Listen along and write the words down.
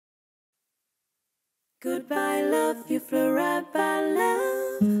Goodbye love, you flew right by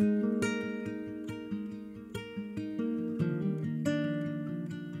love.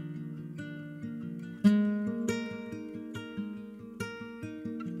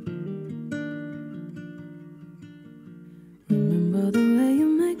 Remember the way you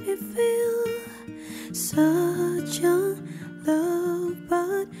make me feel, such young love,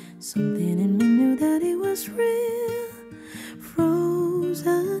 but something in me knew that it was real.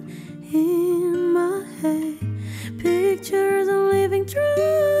 Frozen in my head, pictures I'm living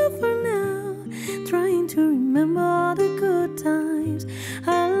through for now, trying to remember all the good times.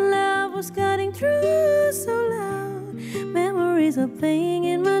 Our love was cutting through so loud, memories are playing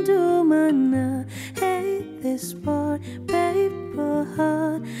in my doom. I hate this part, paper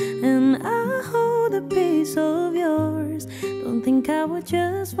heart, and I hold a piece of yours. Don't think I would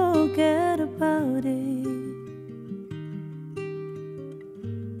just forget about it,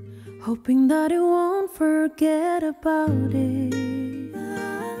 hoping that it won't forget about it.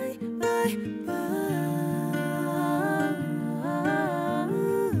 Bye, bye, bye.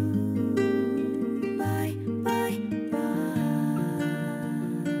 Bye, bye, bye.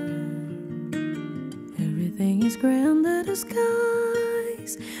 Everything is grey under the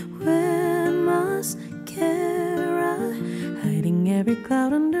skies, with mascara, hiding every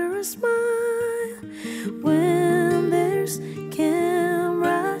cloud under a smile. When there's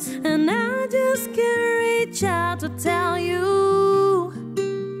cameras, and I just can't reach out to tell you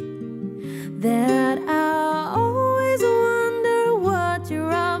that I always wonder what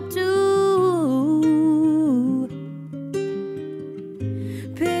you're up to.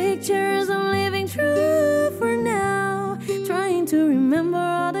 Pictures I'm living through for now, trying to remember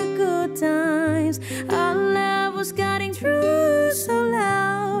all the good times. Our love was cutting through so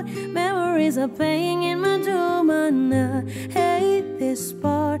loud, memories are playing in my doom. And I hate this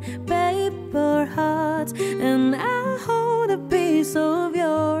part, paper hearts, and I hold a piece of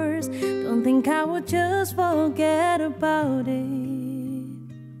yours. Don't think I would just forget about it,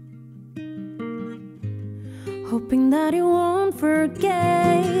 hoping that it won't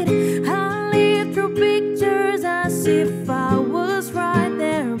forget. I live through pictures as if I was right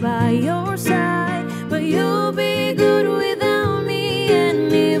there by your side, but you'll be good without me.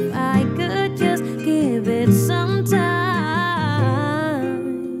 And if I could just give it some time,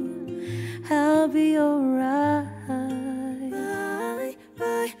 I'll be alright. Bye,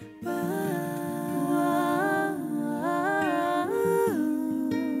 bye, bye.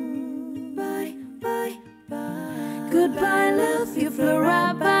 Bye, bye, bye. Goodbye love, you flew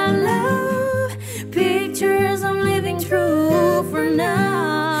right by love. Pictures I'm living through for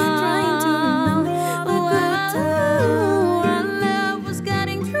now, trying to remember all the good times. Our love was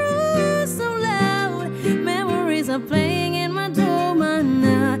cutting through so loud, memories are playing in my dome. And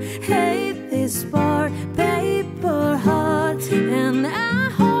I hate this part, paper heart, and I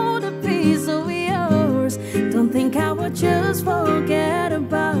hold a piece of yours. Don't think I would just forget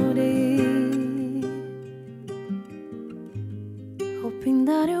about it, hoping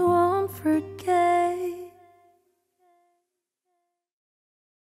that it won't forget.